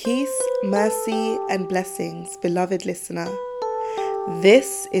Peace, mercy, and blessings, beloved listener.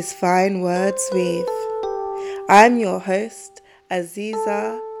 This is Fine Words with. I'm your host,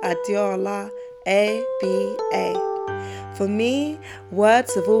 Aziza Adiola, ABA. For me,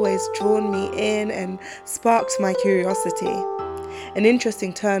 words have always drawn me in and sparked my curiosity. An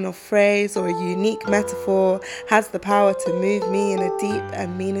interesting turn of phrase or a unique metaphor has the power to move me in a deep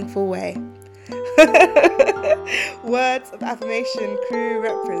and meaningful way. Words of Affirmation crew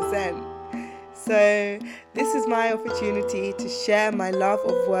represent. So, this is my opportunity to share my love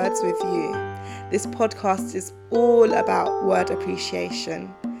of words with you. This podcast is all about word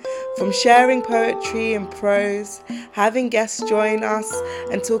appreciation. From sharing poetry and prose, having guests join us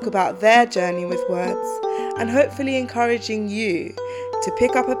and talk about their journey with words, and hopefully encouraging you to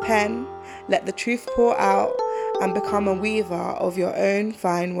pick up a pen, let the truth pour out, and become a weaver of your own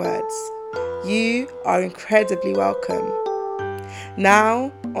fine words. You are incredibly welcome.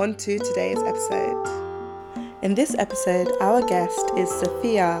 Now, on to today's episode. In this episode, our guest is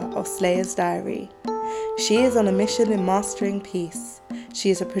Sophia of Slayer's Diary. She is on a mission in mastering peace. She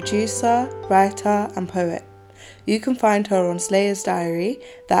is a producer, writer, and poet. You can find her on Slayer's Diary,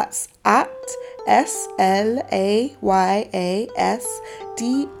 that's at SLAYASDIARY,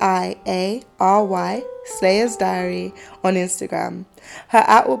 Slayer's Diary, on Instagram. Her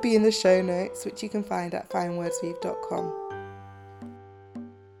 @ will be in the show notes, which you can find at finewordsweave.com.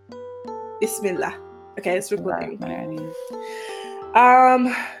 Bismillah. Okay, it's recording.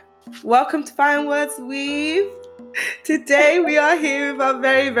 Welcome to Fine Words Weave. Today we are here with our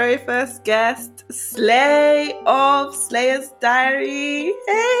very, very first guest, Slay of Slayer's Diary.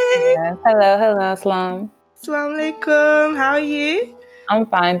 Hey! Yes. Hello, Aslam. Assalamu alaikum. How are you? I'm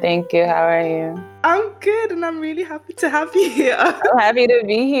fine, thank you. How are you? I'm good, and I'm really happy to have you here. I'm happy to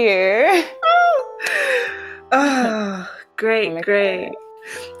be here. Oh, great.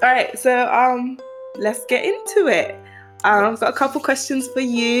 All right, so let's get into it. I've got a couple questions for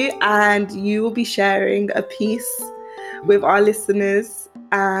you, and you will be sharing a piece with our listeners.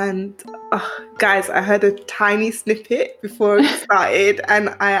 And guys, I heard a tiny snippet before we started, and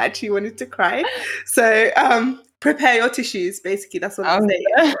I actually wanted to cry. So prepare your tissues. Basically, that's what I'm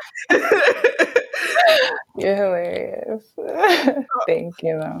saying. You're hilarious. Thank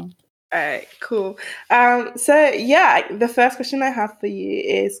you. All right, cool. The first question I have for you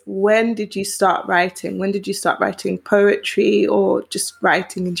is, when did you start writing? When did you start writing poetry or just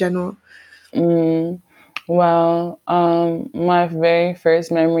writing in general? My very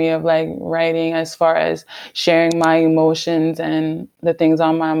first memory of writing, as far as sharing my emotions and the things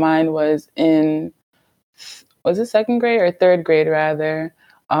on my mind, was it second grade or third grade rather?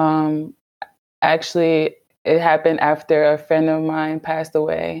 Actually, it happened after a friend of mine passed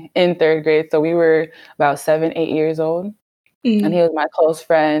away in third grade. So we were about 7, 8 years old. Mm-hmm. And he was my close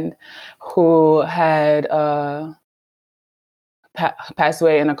friend who had passed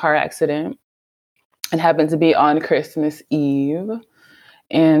away in a car accident. It happened to be on Christmas Eve.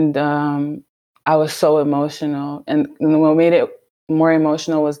 And I was so emotional. And what made it more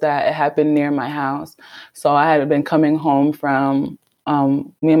emotional was that it happened near my house. So I had been coming home from...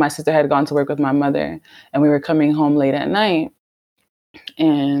 me and my sister had gone to work with my mother, and we were coming home late at night,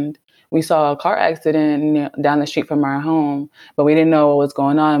 and we saw a car accident down the street from our home, but we didn't know what was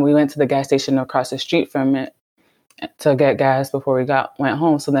going on. We went to the gas station across the street from it to get gas before we went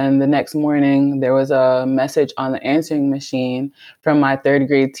home. So then the next morning, there was a message on the answering machine from my third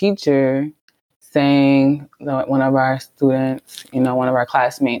grade teacher saying that one of our students, one of our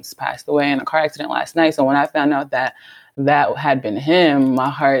classmates, passed away in a car accident last night. So when I found out that had been him, my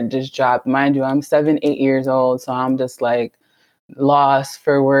heart just dropped. Mind you, I'm 7, 8 years old, so I'm just lost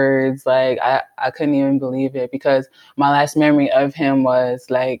for words. I couldn't even believe it, because my last memory of him was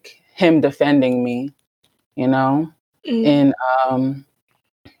him defending me, in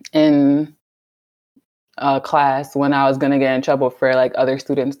class when I was gonna get in trouble for other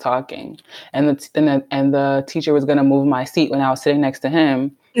students talking, and the teacher was gonna move my seat when I was sitting next to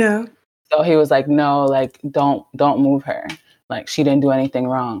him. Yeah. So he was no, don't move her. She didn't do anything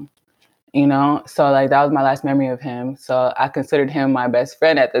wrong, So that was my last memory of him. So I considered him my best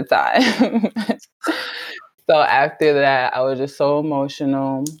friend at the time. So after that, I was just so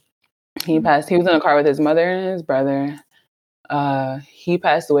emotional. He was in a car with his mother and his brother. He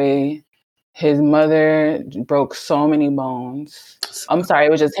passed away. His mother broke so many bones. I'm sorry,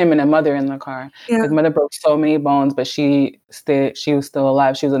 it was just him and a mother in the car. Yeah. His mother broke so many bones, but she was still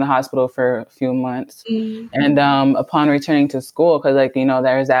alive. She was in the hospital for a few months. Mm. And upon returning to school, because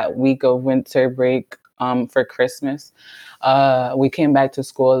there's that week of winter break for Christmas, we came back to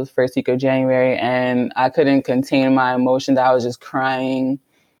school the first week of January, and I couldn't contain my emotions. I was just crying.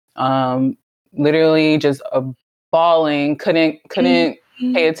 literally just bawling, couldn't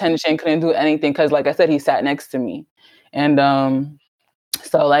pay attention, couldn't do anything because, like I said, he sat next to me. And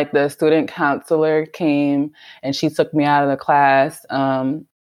so like the student counselor came and she took me out of the class,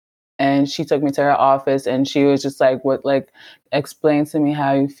 and she took me to her office, and she was just like, "What, like, explain to me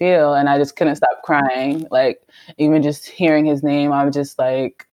how you feel." And I just couldn't stop crying. Like, even just hearing his name, I was just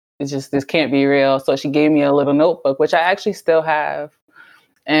like, it's just, this can't be real. So she gave me a little notebook, which I actually still have.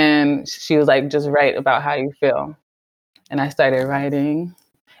 And she was like, just write about how you feel. And I started writing,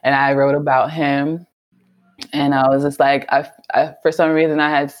 and I wrote about him. And I was just like, I for some reason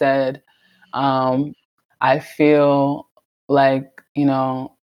I had said, I feel like,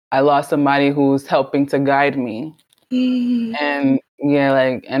 I lost somebody who's helping to guide me. And yeah,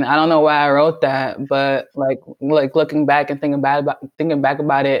 like, and I don't know why I wrote that, but like looking back and thinking back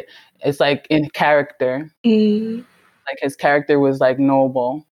about it, it's like in character. Like his character was like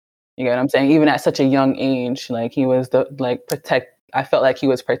noble. You get what I'm saying? Even at such a young age, like he was I felt like he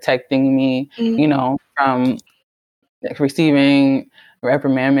was protecting me, from receiving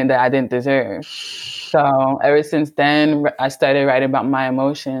reprimandment that I didn't deserve. So ever since then, I started writing about my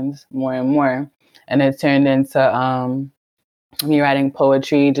emotions more and more. And it turned into me writing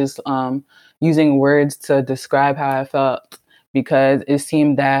poetry, just using words to describe how I felt, because it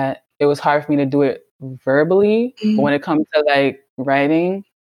seemed that it was hard for me to do it verbally. But when it comes to like writing,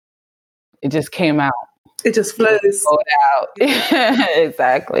 it just came out. It just flows. It flowed out.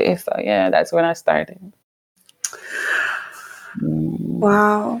 Exactly. So yeah, that's when I started.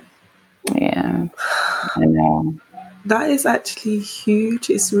 Wow. Yeah, I know. That is actually huge.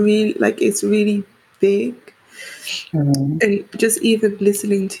 It's really big. And just even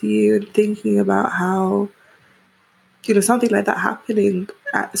listening to you and thinking about how, something like that happening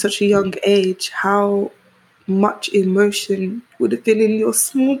at such a young age, how much emotion would have been in your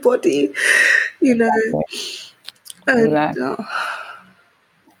small body, And, Exactly.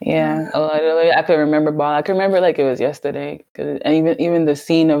 Yeah, I could remember ball. I can remember like it was yesterday. And even the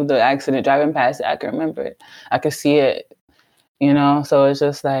scene of the accident, driving past it, I can remember it. I could see it. So it's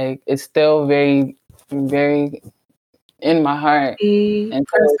just like, it's still very, very in my heart, and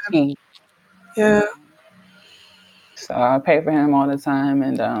so is he. Yeah. So I pray for him all the time,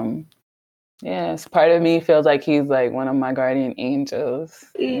 and yes, part of me feels like he's like one of my guardian angels.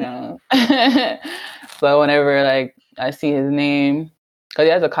 So whenever like I see his name, because he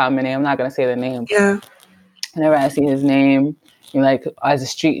has a common name, I'm not gonna say the name. Yeah. Whenever I see his name, like as a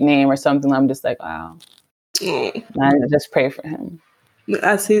street name or something, I'm just like, wow. I just pray for him.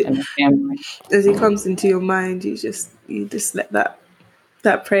 As he comes into your mind, you just let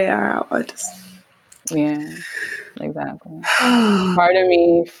that prayer out. Yeah, exactly. Part of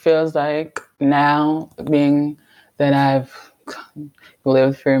me feels like now, being that I've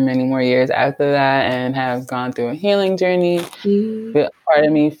lived for many more years after that and have gone through a healing journey, part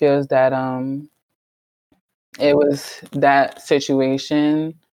of me feels that it was that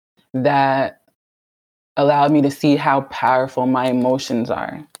situation that allowed me to see how powerful my emotions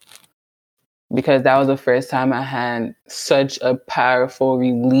are. Because that was the first time I had such a powerful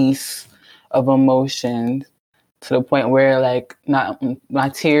release of emotions, to the point where like not my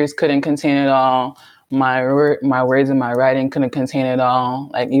tears couldn't contain it all, my words and my writing couldn't contain it all.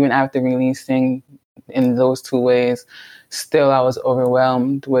 Like even after releasing in those two ways, still I was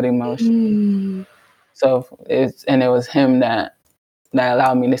overwhelmed with emotion. So it was him that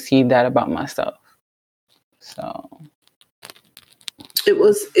allowed me to see that about myself. So it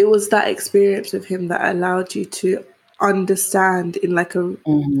was that experience with him that allowed you to understand in like a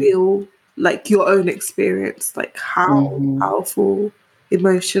real, like your own experience, like how powerful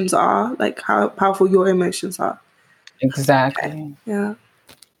emotions are, like how powerful your emotions are. Exactly. Okay.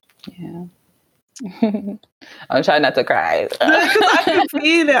 Yeah. I'm trying not to cry. No, because I can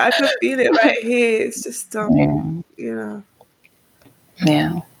feel it. I can feel it right here. It's just Yeah.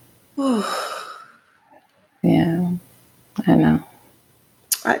 Yeah. I know.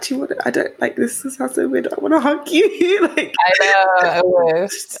 Actually, I don't like this. This sounds so weird. I want to hug you. Like I know. I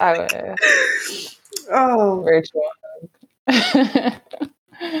wish. Oh. Virtual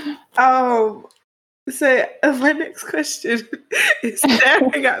hug. So my next question is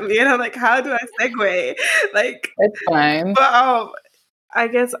staring at me, and I'm like, how do I segue? Like, it's fine. But I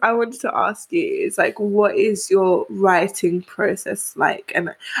guess I wanted to ask you, is like, what is your writing process like,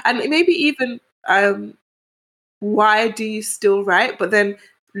 and maybe even why do you still write? But then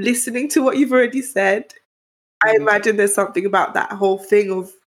listening to what you've already said, I imagine there's something about that whole thing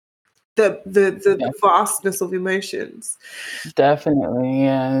of the vastness of emotions. Definitely,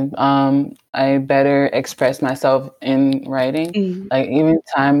 yeah. I better express myself in writing. Like even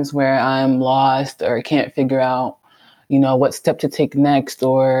times where I'm lost or can't figure out, what step to take next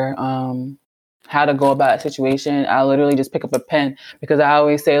or how to go about a situation, I literally just pick up a pen because I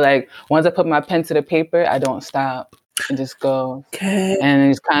always say like once I put my pen to the paper, I don't stop. It just goes. Okay. And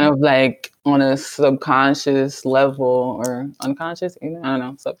it's kind of like on a subconscious level or unconscious, I don't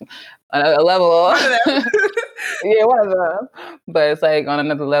know, something, a level. Yeah, one of them. But it's like on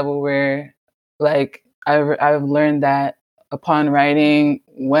another level where, like, I've learned that upon writing,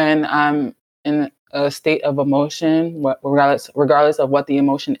 when I'm in a state of emotion, regardless of what the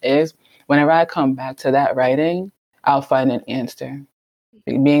emotion is, whenever I come back to that writing, I'll find an answer.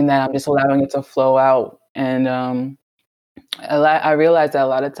 Being that I'm just allowing it to flow out, and I realize that a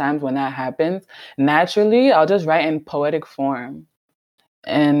lot of times when that happens, naturally, I'll just write in poetic form.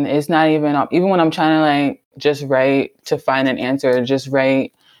 And it's not even when I'm trying to like just write to find an answer, just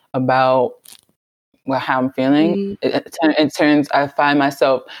write about how I'm feeling. It turns, I find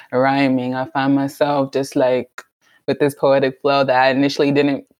myself rhyming. I find myself just like with this poetic flow that I initially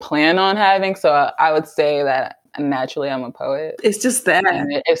didn't plan on having. So I would say that naturally I'm a poet. It's just there. And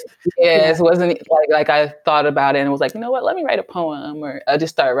it wasn't like I thought about it and it was like, you know what, let me write a poem, or I'll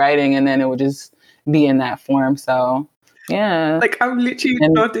just start writing and then it would just be in that form. So yeah. Like I'm literally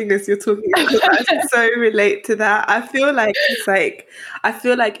nodding as you're talking because I so relate to that. I feel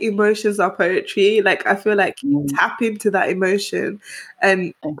like emotions are poetry. Like I feel like you tap into that emotion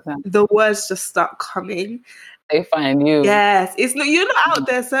and the words just start coming. They find you. Yes. You're not out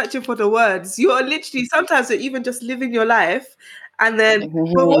there searching for the words. You're literally sometimes you're even just living your life and then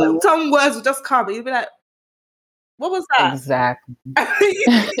some words will just come and you'll be like, what was that? Exactly.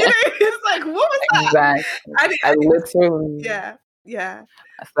 It's like, what was that? Exactly. I literally. Yeah.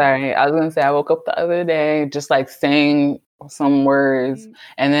 Sorry, I was gonna say I woke up the other day just like saying some words,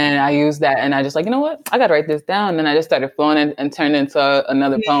 and then I used that, and I just like, you know what? I gotta write this down. And I just started flowing and turned into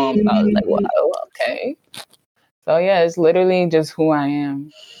another poem. So I was like, wow, okay. So yeah, it's literally just who I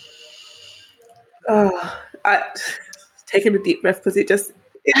am. Taking a deep breath because it just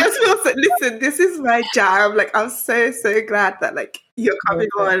feels like, listen, this is my jam. Like I'm so glad that like you're coming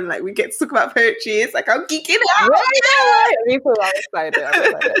on, like we get to talk about poetry. It's like I'm geeking out. Me too. I'm excited.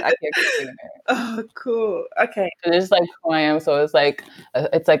 I can't keep it. Oh, cool. Okay. It's just like who I am. So it's like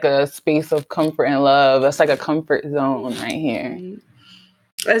a space of comfort and love. It's like a comfort zone right here.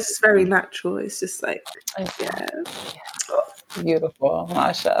 It's just very natural. It's just like beautiful,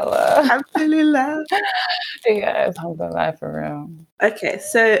 mashallah. Alhamdulillah. Yes, alhamdulillah, for real. Okay,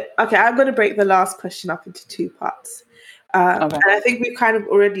 I'm going to break the last question up into two parts. And I think we've kind of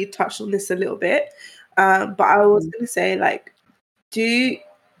already touched on this a little bit. But I was going to say, like, do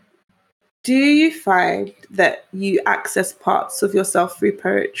you find that you access parts of yourself through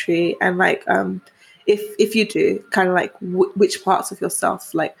poetry? And like, if you do, kind of like which parts of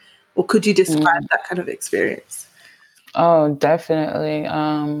yourself, like, or could you describe that kind of experience? Oh, definitely.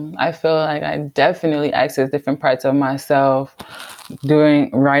 I feel like I definitely access different parts of myself during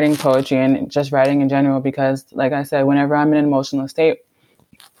writing poetry and just writing in general, because like I said, whenever I'm in an emotional state,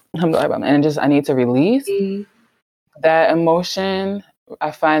 and I need to release that emotion,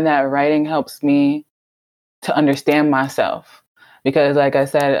 I find that writing helps me to understand myself. Because like I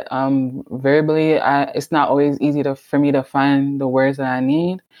said, verbally, it's not always easy for me to find the words that I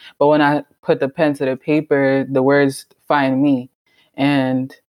need. But when I put the pen to the paper, the words find me.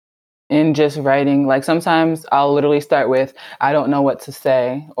 And in just writing, like sometimes I'll literally start with, I don't know what to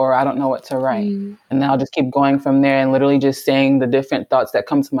say, or I don't know what to write. And then I'll just keep going from there and literally just saying the different thoughts that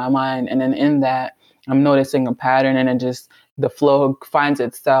come to my mind. And then in that, I'm noticing a pattern, and it just, the flow finds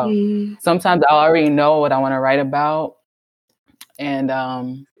itself. Sometimes I already know what I want to write about. And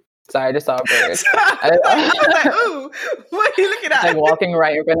sorry, I just saw a bird. I was like, ooh, what are you looking at? Like walking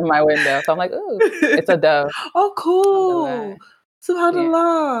right in front of my window. So I'm like, ooh, it's a dove. Oh, cool.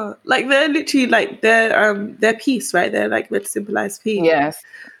 SubhanAllah. Yeah. Like they're literally like they're peace, right? They're like meant to symbolize peace. Yes,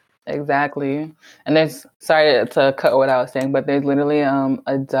 exactly. And there's, sorry to cut what I was saying, but there's literally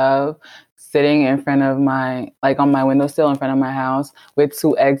a dove sitting in front of on my windowsill in front of my house with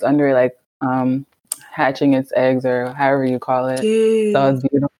 2 eggs under it, like hatching its eggs, or however you call it. Dude. So it's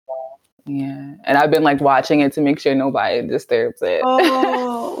beautiful. Yeah. And I've been like watching it to make sure nobody disturbs it.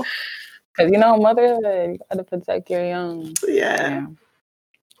 Oh. Because motherhood, you gotta protect your young. Yeah.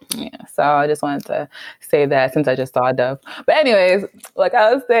 So I just wanted to say that since I just saw a dove. But anyways, like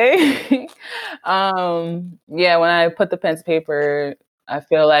I was saying, when I put the pen to paper, I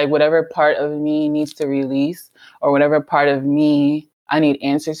feel like whatever part of me needs to release, or whatever part of me I need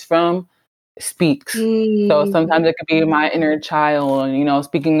answers from speaks. So sometimes it could be my inner child, and, you know,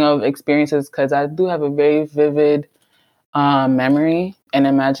 speaking of experiences, because I do have a very vivid memory and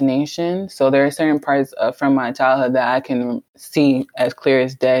imagination. So there are certain parts from my childhood that I can see as clear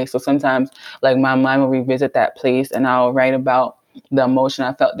as day. So sometimes, like, my mind will revisit that place, and I'll write about the emotion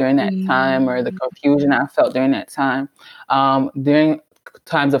I felt during that time, or the confusion I felt during that time. During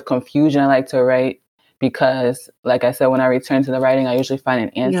times of confusion, I like to write because, like I said, when I return to the writing, I usually find an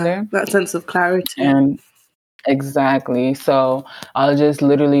answer. Yeah, that sense of clarity. And exactly. So I'll just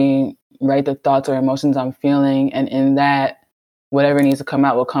literally write the thoughts or emotions I'm feeling, and in that, whatever needs to come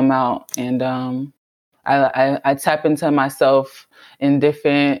out will come out. And I tap into myself in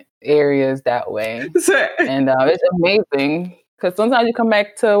different areas that way. And it's amazing because sometimes you come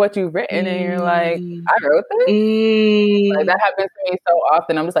back to what you've written and you're like, I wrote this? Like, that happens to me so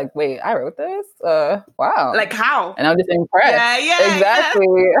often. I'm just like, wait, I wrote this? Wow. Like, how? And I'm just impressed. Yeah.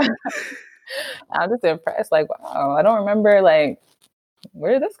 Exactly. I'm just impressed. Like, wow, I don't remember, like,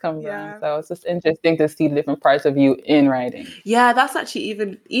 where did this come from? So it's just interesting to see different parts of you in writing. Yeah, that's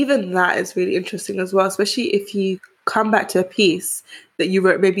actually even that is really interesting as well, especially if you come back to a piece that you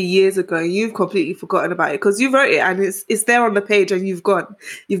wrote maybe years ago, you've completely forgotten about it because you wrote it and it's there on the page and you've gone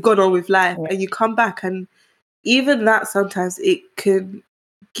on with life, and you come back, and even that sometimes it can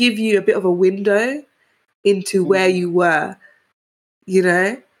give you a bit of a window into where you were, you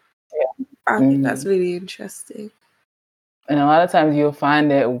know? Yeah. I think that's really interesting. And a lot of times you'll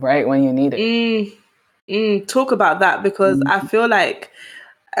find it right when you need it. Talk about that, because I feel like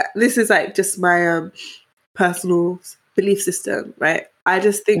this is like just my personal belief system, right? I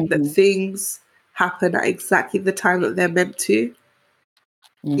just think that things happen at exactly the time that they're meant to.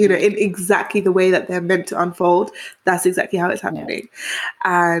 You know, in exactly the way that they're meant to unfold. That's exactly how it's happening.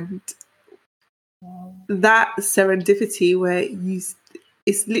 And that serendipity where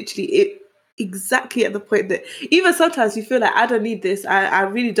it's literally it exactly at the point that even sometimes you feel like, I don't need this. I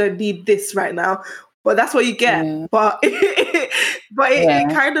really don't need this right now. But that's what you get. Yeah. But it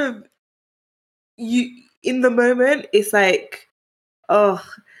kind of, you in the moment, it's like, oh,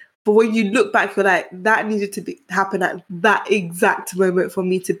 but when you look back, you're like, that needed to happen at that exact moment for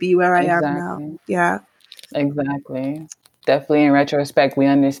me to be where I am now. Yeah. Exactly. Definitely in retrospect, we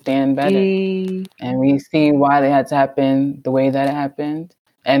understand better. And we see why they had to happen the way that it happened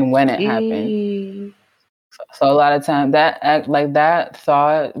and when it happened. So a lot of time that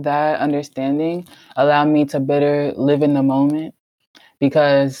thought, that understanding allowed me to better live in the moment,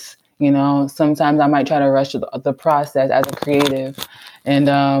 because, you know, sometimes I might try to rush the process as a creative, and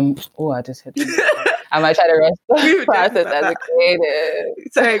I just hit them. I might try to rush the process as a creative.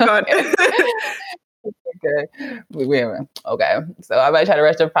 Sorry, God. Okay. So I might try to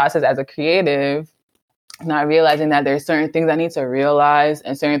rush the process as a creative, not realizing that there's certain things I need to realize,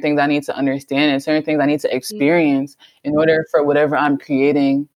 and certain things I need to understand, and certain things I need to experience in order for whatever I'm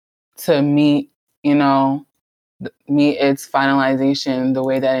creating to meet its finalization the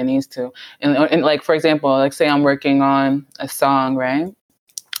way that it needs to. And like, for example, like, say I'm working on a song, right?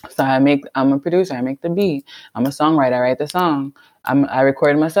 So I'm a producer, I make the beat. I'm a songwriter, I write the song. I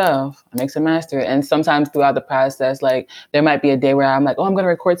record it myself, I mix and master it. And sometimes throughout the process, like, there might be a day where I'm like, oh, I'm going to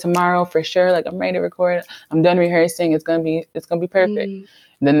record tomorrow for sure. Like, I'm ready to record. I'm done rehearsing. It's going to be perfect.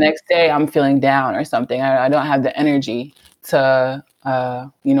 The next day I'm feeling down or something. I don't have the energy to,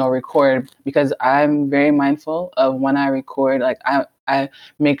 record, because I'm very mindful of when I record. Like, I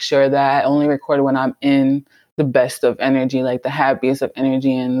make sure that I only record when I'm in the best of energy, like the happiest of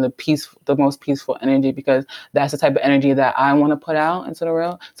energy, and the most peaceful energy, because that's the type of energy that I want to put out into the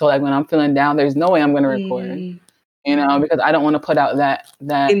world. So, like, when I'm feeling down, there's no way I'm going to record, because I don't want to put out that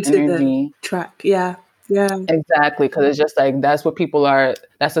into energy. The track. Yeah. Exactly, because it's just like, that's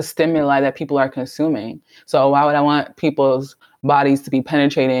a stimuli that people are consuming. So why would I want people's bodies to be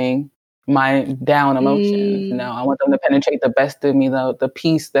penetrating my down emotions? No, I want them to penetrate the best of me, the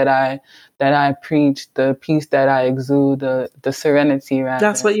peace that I preach, the peace that I exude, the serenity, rather.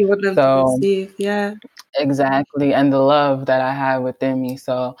 That's what you want them to receive. Yeah, exactly. And the love that I have within me.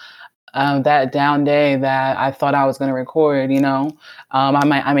 So that down day that I thought I was going to record,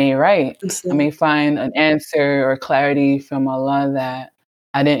 I may write. I may find an answer or clarity from Allah that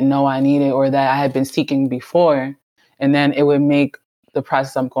I didn't know I needed, or that I had been seeking before. And then it would make the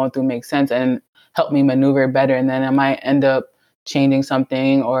process I'm going through make sense and help me maneuver better. And then I might end up changing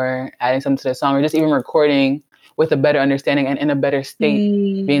something or adding something to the song, or just even recording with a better understanding and in a better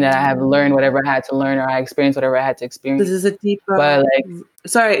state, being that I have learned whatever I had to learn, or I experienced whatever I had to experience. This is a deeper. But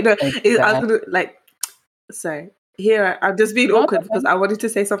sorry, no, exactly. I was gonna sorry. Here, I'm just being awkward because I wanted to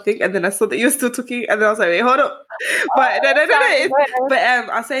say something, and then I saw that you were still talking, and then I was like, wait, hold up. But no. Sorry, go ahead. But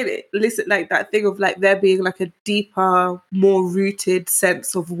I'll say it. Listen, like that thing of like there being like a deeper, more rooted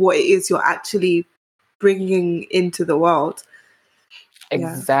sense of what it is you're actually bringing into the world.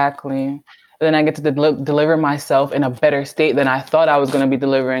 Exactly. Then I get to deliver myself in a better state than I thought I was going to be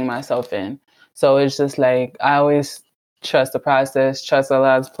delivering myself in. So it's just like I always trust the process, trust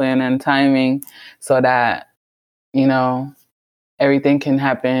Allah's plan and timing, so that everything can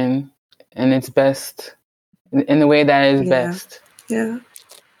happen in its best, in the way that is best. Yeah.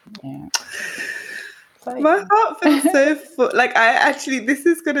 Yeah. My heart feels so full. Like this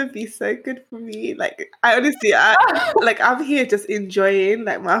is gonna be so good for me. Like I honestly, I'm here just enjoying.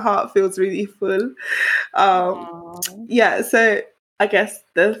 Like my heart feels really full. Yeah. So I guess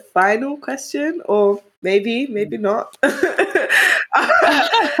the final question, or maybe not.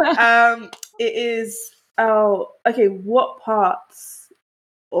 It is. Oh, okay. What parts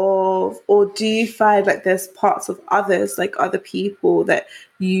of, or do you find like there's parts of others, like other people, that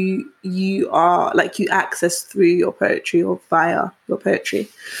you are like you access through your poetry or via your poetry?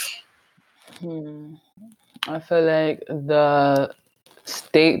 I feel like the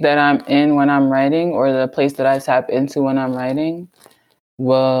state that I'm in when I'm writing, or the place that I tap into when I'm writing,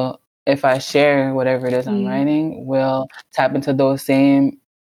 will, if I share whatever it is I'm writing, will tap into those same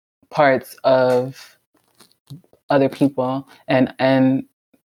parts of other people and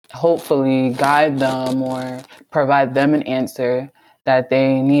hopefully guide them or provide them an answer that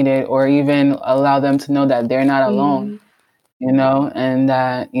they needed, or even allow them to know that they're not alone, and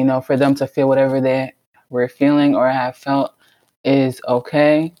that, for them to feel whatever they were feeling or have felt is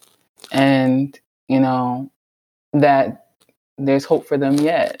okay. And, that there's hope for them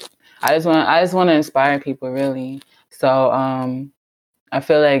yet. I just want to inspire people, really. So I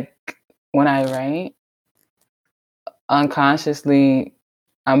feel like when I write, unconsciously,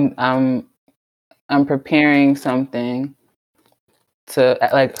 I'm preparing something to,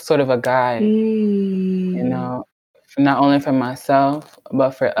 like, sort of a guide, not only for myself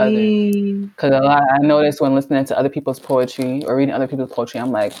but for others. Because I notice when listening to other people's poetry or reading other people's poetry,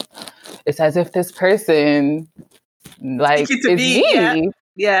 I'm like, it's as if this person like is me.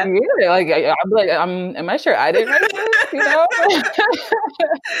 Yeah. Like I'm like, am I sure I didn't write this?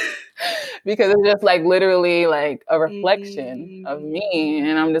 Because it's just like literally like a reflection of me,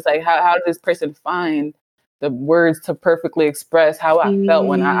 and I'm just like, how does this person find the words to perfectly express how I felt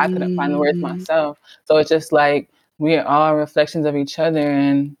when I couldn't find the words myself? So it's just like we are all reflections of each other,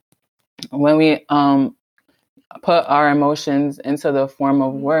 and when we put our emotions into the form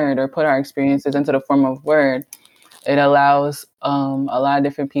of word, or put our experiences into the form of word, it allows a lot of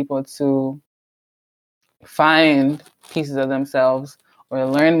different people to find pieces of themselves, or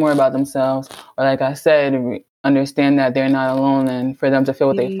learn more about themselves, or, like I said, understand that they're not alone, and for them to feel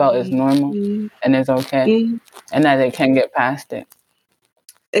what they felt is normal and it's okay, and that they can get past it.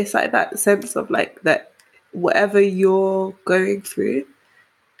 It's like that sense of like that whatever you're going through,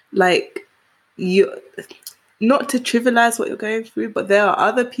 like you, not to trivialize what you're going through, but there are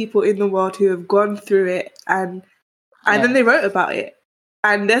other people in the world who have gone through it and then they wrote about it,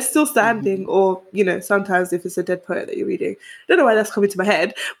 and they're still standing. Or sometimes if it's a dead poet that you're reading, I don't know why that's coming to my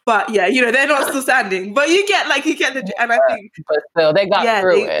head, but yeah, they're not still standing, but you get the, and I think, but still they got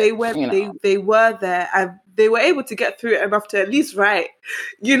through it. They went, they were there, and they were able to get through it enough to at least write,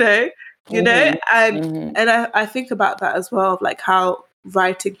 and I think about that as well, of like how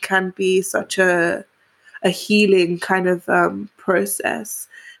writing can be such a healing kind of process.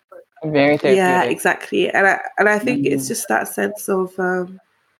 Very therapeutic. Yeah, exactly. And I think it's just that sense of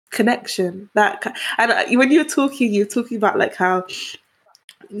connection. And when you're talking about like how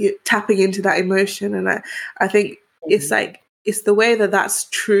you're tapping into that emotion, and I think it's like, it's the way that's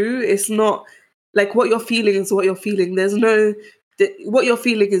true. It's not like what you're feeling is what you're feeling. There's no what you're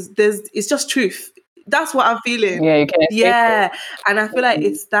feeling it's just truth. That's what I'm feeling. Yeah, you can't escape it. And I feel like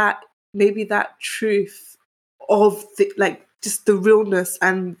it's that, maybe that truth of like just the realness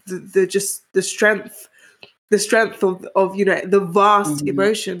and the strength of the vast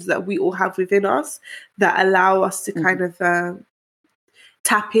emotions that we all have within us, that allow us to kind of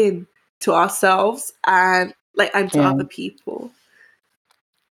tap in to ourselves and to other people.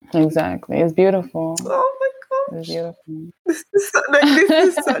 Exactly. It's beautiful. Oh my gosh. It's beautiful. This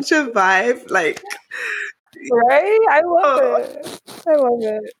is such a vibe. Like, right? I love it. I love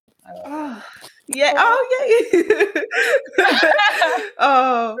it. Yeah.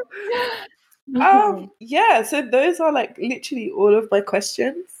 Yeah. So those are like literally all of my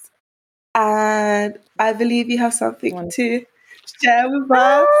questions, and I believe you have something to share with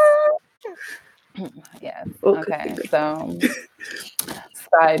us. Yes. Okay. So,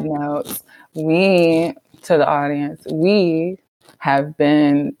 side notes: we to the audience. We have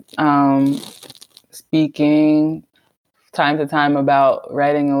been speaking time to time about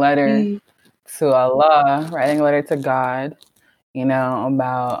writing a letter to Allah, writing a letter to God,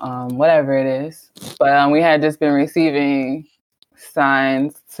 about whatever it is. But we had just been receiving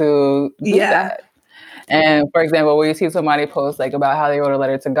signs to do that. And for example, where you see somebody post like about how they wrote a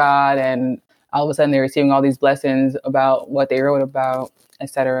letter to God, and all of a sudden they're receiving all these blessings about what they wrote about,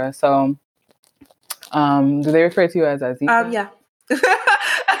 etc. So, do they refer to you as Aziza? Yeah.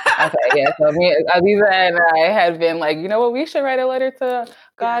 Okay, yeah. So me, Aziza and I had been like, you know what, we should write a letter to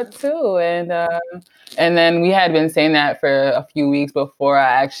God too, and then we had been saying that for a few weeks before I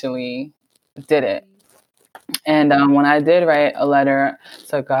actually did it. And when I did write a letter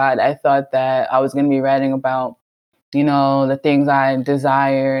to God, I thought that I was going to be writing about, the things I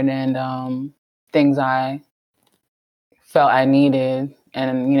desired and things I felt I needed.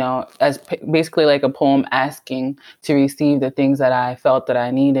 And, as basically like a poem asking to receive the things that I felt that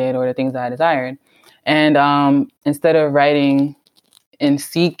I needed or the things that I desired. And instead of writing and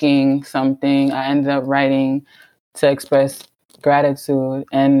seeking something, I ended up writing to express gratitude.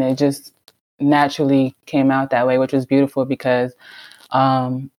 And it just naturally came out that way, which was beautiful because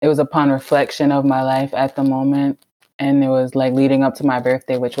it was upon reflection of my life at the moment. And it was like leading up to my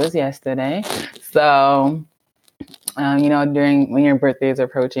birthday, which was yesterday. So, during when your birthday is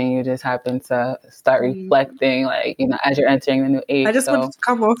approaching, you just happen to start reflecting, like, as you're entering the new age. I just wanted to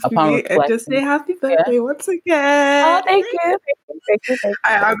come off mute and just say happy birthday once again. Oh, thank you.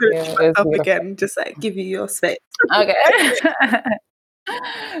 I'm going to shut up again, just like give you your space. Okay.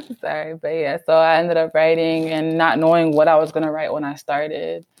 Sorry, but yeah, so I ended up writing and not knowing what I was going to write when I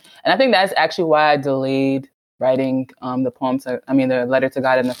started. And I think that's actually why I delayed writing the letter to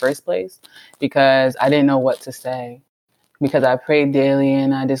God in the first place, because I didn't know what to say, because I prayed daily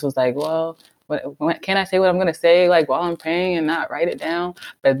and I just was like, well, what can I say what I'm going to say, like, while I'm praying and not write it down?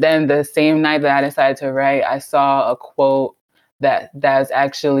 But then the same night that I decided to write, I saw a quote that's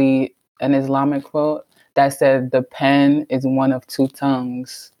actually an Islamic quote that said, the pen is one of two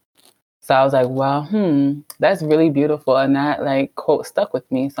tongues. So I was like, well, that's really beautiful. And that like quote stuck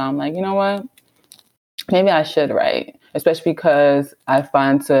with me. So I'm like, you know what? Maybe I should write, especially because I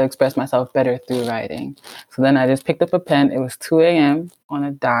find to express myself better through writing. So then I just picked up a pen. It was 2 a.m. on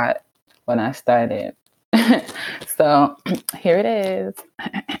a dot when I started. So here it is.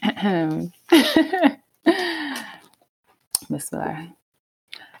 Bismillah.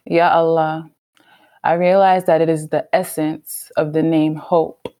 Ya Allah, I realize that it is the essence of the name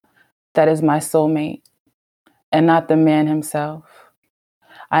hope that is my soulmate, and not the man himself.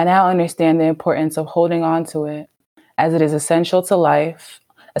 I now understand the importance of holding on to it, as it is essential to life,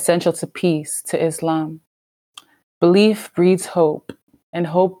 essential to peace, to Islam. Belief breeds hope, and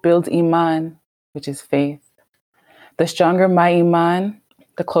hope builds iman, which is faith. The stronger my iman,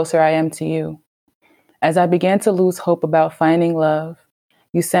 the closer I am to you. As I began to lose hope about finding love,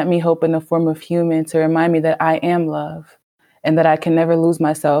 you sent me hope in the form of human to remind me that I am love, and that I can never lose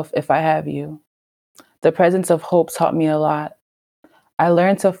myself if I have you. The presence of hope taught me a lot. I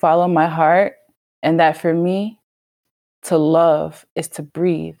learned to follow my heart, and that for me, to love is to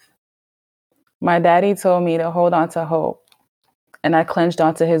breathe. My daddy told me to hold on to hope, and I clenched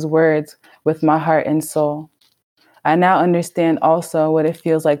onto his words with my heart and soul. I now understand also what it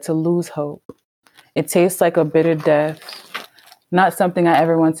feels like to lose hope. It tastes like a bitter death, not something I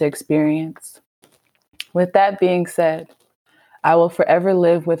ever want to experience. With that being said, I will forever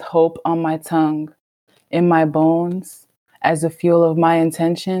live with hope on my tongue, in my bones, as the fuel of my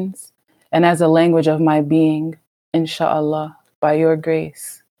intentions, and as a language of my being, inshallah, by your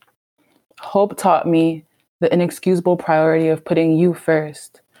grace. Hope taught me the inexcusable priority of putting you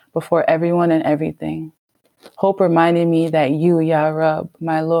first, before everyone and everything. Hope reminded me that you, Ya Rab,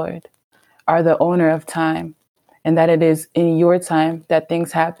 my Lord, are the owner of time, and that it is in your time that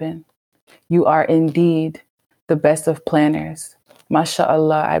things happen. You are indeed the best of planners.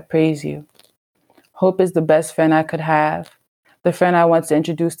 MashaAllah, I praise you. Hope is the best friend I could have, the friend I want to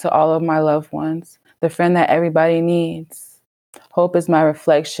introduce to all of my loved ones, the friend that everybody needs. Hope is my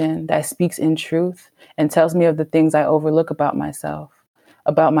reflection that speaks in truth and tells me of the things I overlook about myself,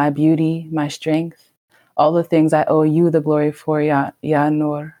 about my beauty, my strength, all the things I owe you the glory for, Ya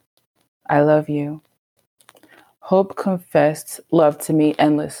Noor. I love you. Hope confessed love to me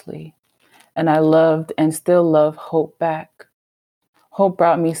endlessly, and I loved and still love hope back. Hope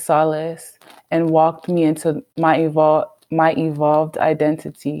brought me solace and walked me into my evolved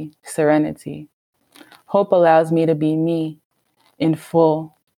identity, serenity. Hope allows me to be me in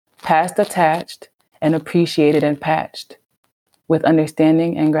full, past attached, and appreciated and patched, with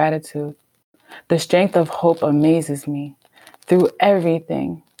understanding and gratitude. The strength of hope amazes me. Through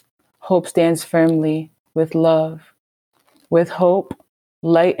everything, hope stands firmly with love. With hope,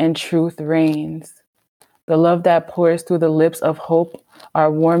 light and truth reigns. The love that pours through the lips of hope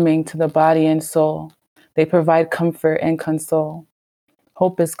are warming to the body and soul. They provide comfort and console.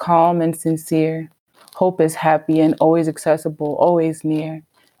 Hope is calm and sincere. Hope is happy and always accessible, always near.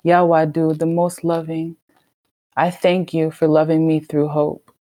 Yawadu, the most loving. I thank you for loving me through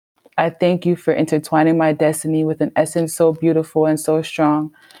hope. I thank you for intertwining my destiny with an essence so beautiful and so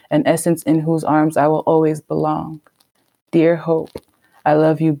strong, an essence in whose arms I will always belong. Dear Hope, I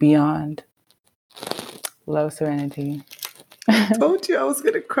love you beyond. Love, Serenity. Told you I was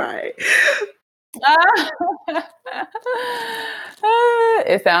going to cry.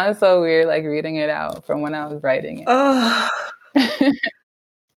 It sounds so weird, like reading it out from when I was writing it.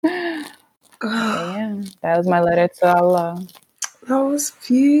 Yeah, that was my letter to Allah. That was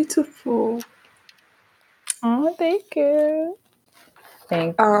beautiful. Oh, thank you.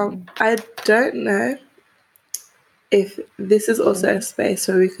 Thank you. I don't know if this is also a space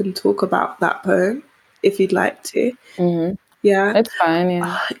where we can talk about that poem, if you'd like to. Mm-hmm. Yeah, it's fine.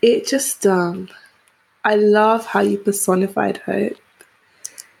 Yeah, it just I love how you personified hope,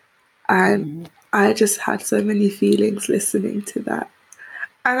 and I just had so many feelings listening to that.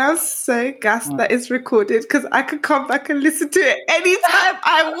 And I'm so gassed that it's recorded because I could come back and listen to it anytime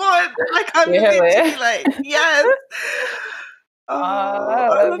I want. Like, I'm literally like, yes.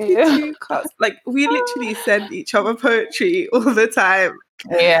 I love you too, cuz like we literally send each other poetry all the time.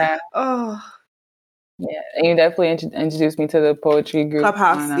 Yeah. Oh. Yeah, and you definitely introduced me to the poetry group.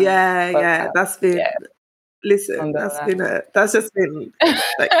 Clubhouse. Yeah. That's been, listen, that's just been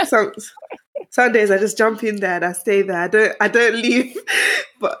like some days I just jump in there and I stay there. I don't leave.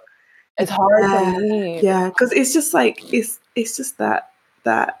 But it's hard to leave. Yeah, because it's just like it's just that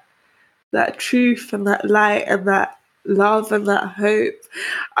truth and that light and that love and that hope.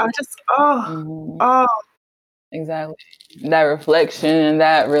 I just exactly, that reflection and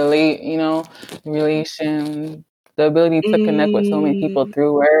that relation, the ability to connect with so many people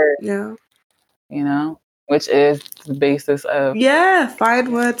through words. Yeah. Which is the basis of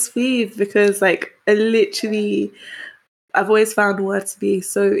find words weave, because like I've always found words to be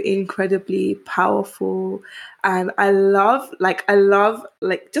so incredibly powerful, and I love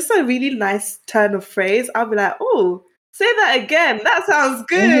just a really nice turn of phrase. I'll be like, oh, say that again. That sounds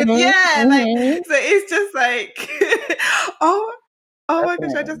good. Like, so it's just like, oh my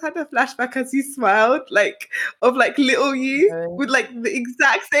gosh, I just had a flashback as you smiled, like of like little you with like the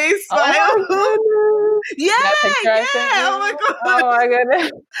exact same smile. Oh my god. Oh my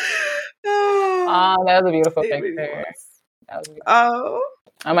goodness. Oh, that was a beautiful picture. Really was.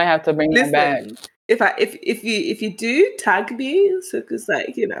 I might have to bring that back. If you do tag me, so because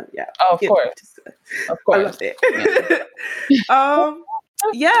like of course, I love it.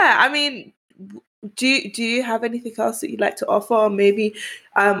 Yeah. I mean, do you have anything else that you'd like to offer? Or maybe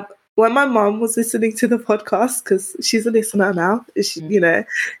when my mom was listening to the podcast, because she's a listener now, she hit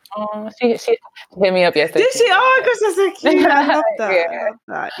me up yesterday. Did she? Oh my gosh, that's so cute. I love that. I love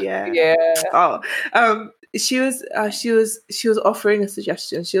that. Yeah. She was offering a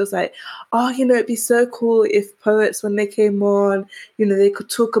suggestion. She was like, it'd be so cool if poets, when they came on, they could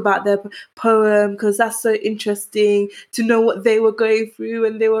talk about their poem, because that's so interesting to know what they were going through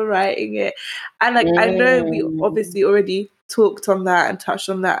when they were writing it. And like, I know we obviously already talked on that and touched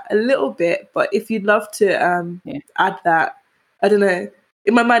on that a little bit, but if you'd love to add that, I don't know.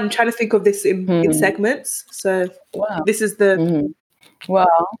 In my mind, I'm trying to think of this in segments. So this is the...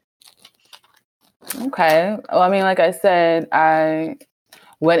 Well, okay. Well, I mean, like I said, I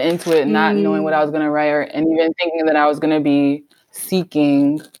went into it not knowing what I was going to write, and even thinking that I was going to be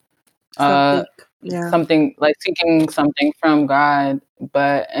seeking something, like seeking something from God,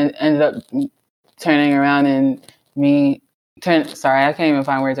 but ended up turning around and sorry, I can't even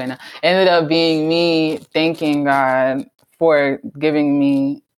find words right now. Ended up being me thanking God for giving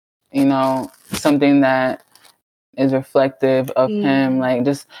me, something that is reflective of him, like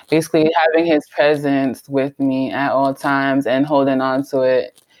just basically having his presence with me at all times and holding on to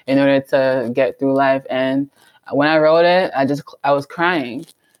it in order to get through life. And when I wrote it, I was crying,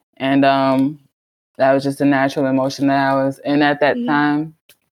 and that was just a natural emotion that I was in at that time.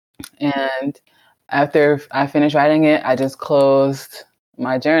 And after I finished writing it, I just closed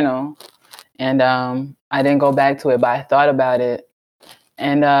my journal, and I didn't go back to it, but I thought about it.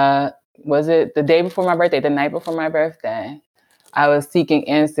 And was it the day before my birthday, the night before my birthday? I was seeking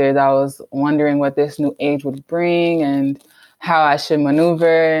answers. I was wondering what this new age would bring and how I should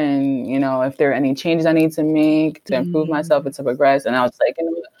maneuver, and, if there are any changes I need to make to improve myself and to progress. And I was like,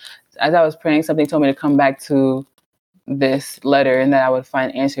 as I was praying, something told me to come back to this letter and that I would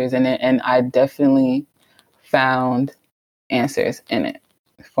find answers in it. And I definitely found answers in it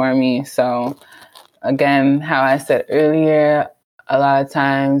for me. So again, how I said earlier, a lot of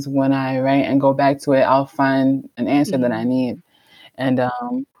times when I write and go back to it, I'll find an answer that I need. And I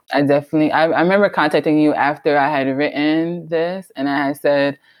remember contacting you after I had written this, and I had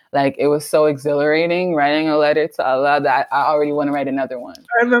said, like, it was so exhilarating writing a letter to Allah that I already want to write another one.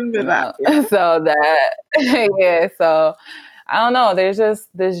 I remember that. Yeah. So that, yeah, so I don't know. There's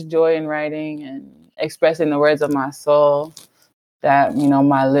just this joy in writing and expressing the words of my soul that,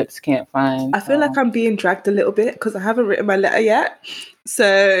 my lips can't find. I feel like I'm being dragged a little bit because I haven't written my letter yet.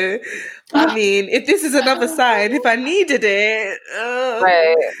 So, I mean, if this is another sign, if I needed it,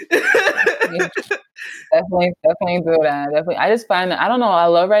 right. Definitely do that. Definitely. I just find I don't know. I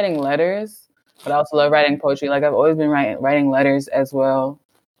love writing letters, but I also love writing poetry. Like I've always been writing letters as well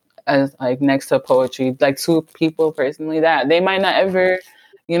as like next to poetry, like to people personally that they might not ever,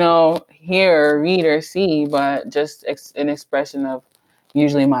 hear, or read, or see, but just an expression of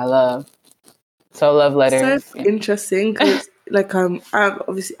usually my love. So love letters. So interesting because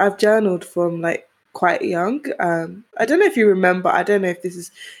I've journaled from like quite young. I don't know if you remember. I don't know if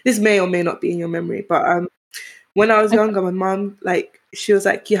this may or may not be in your memory, but when I was younger, my mom she was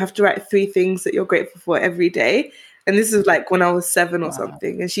like, you have to write 3 things that you're grateful for every day. And this is like when I was 7 or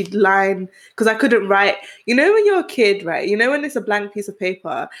something. And she'd line, because I couldn't write. You know when you're a kid, right? You know when it's a blank piece of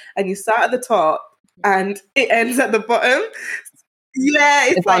paper and you start at the top and it ends at the bottom? Yeah,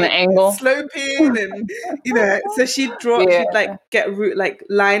 it's like on an angle, sloping, and so she'd draw. Yeah. She'd like get a root, like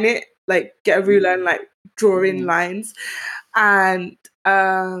line it, like get a ruler and like draw in lines. And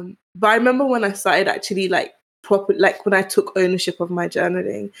but I remember when I started actually like proper, like when I took ownership of my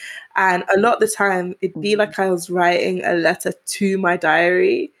journaling, and a lot of the time it'd be like I was writing a letter to my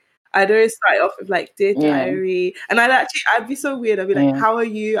diary. I'd always start off with like, dear diary, and I'd be so weird. I'd be like, how are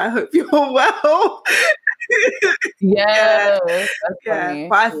you? I hope you're well. Yeah.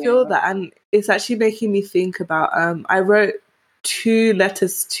 But I feel that, and it's actually making me think about. I wrote 2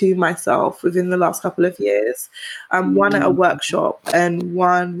 letters to myself within the last couple of years. One at a workshop, and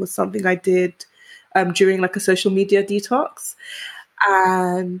one was something I did during like a social media detox.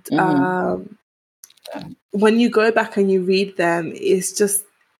 And when you go back and you read them, it's just,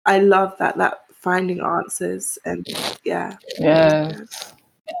 I love that finding answers. And yes,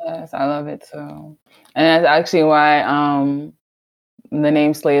 I love it too. And that's actually why the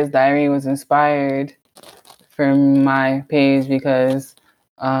name Slayer's Diary was inspired from my page, because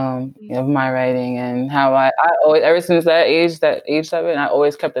of my writing and how I always, ever since that age 7, I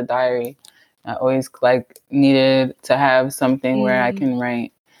always kept a diary. I always like needed to have something where I can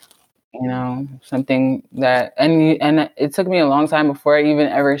write, something that, and it took me a long time before even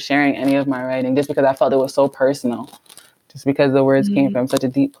ever sharing any of my writing, just because I felt it was so personal, just because the words came from such a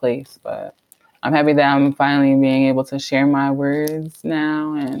deep place. But I'm happy that I'm finally being able to share my words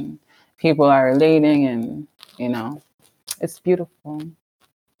now, and people are relating, and it's beautiful.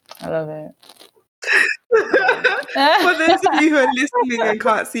 I love it. For those of you who are listening and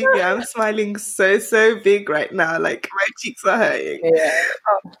can't see me, I'm smiling so big right now. Like my cheeks are hurting. Yeah.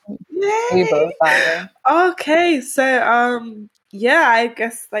 We both are. Okay, so I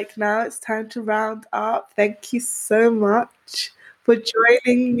guess like now it's time to round up. Thank you so much for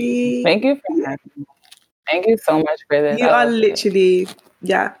joining me. Thank you for having me. Thank you so much for this. You are literally,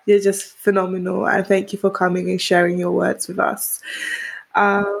 you're just phenomenal. And thank you for coming and sharing your words with us.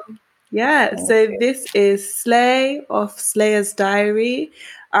 So this is Slay of Slayer's Diary.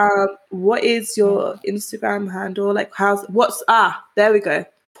 What is your Instagram handle? Like there we go.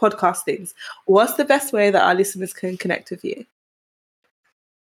 Podcast things. What's the best way that our listeners can connect with you?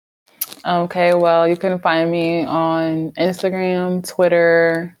 Okay, well, you can find me on Instagram,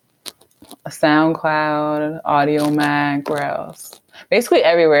 Twitter, SoundCloud, AudioMac, where else? Basically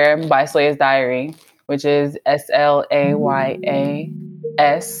everywhere by Slayer's Diary, which is SLAYASDIARY.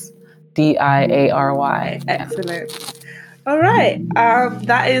 Excellent. All right.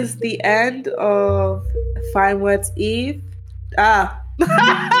 That is the end of Fine Words Eve. Fine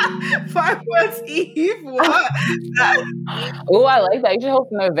Words Eve. What? Oh, I like that. You should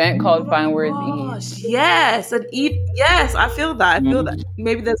host an event called Fine Words Eve. Yes, an Eve. Yes, I feel that. I feel that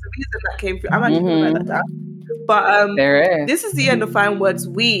maybe there's a reason that came through. I'm actually gonna write that down. But there is. This is the end of Fine Words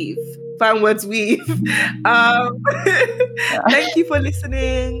Weave. Fine Words Weave. Thank you for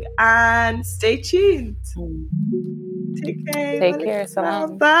listening and stay tuned. Take care. Take care.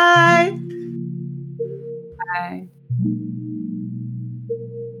 Salam. Bye. Bye.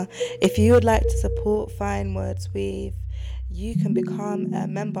 If you would like to support Fine Words Weave, you can become a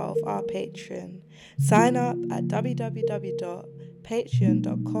member of our Patreon. Sign up at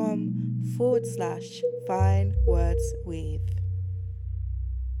www.patreon.com/finewordsweave.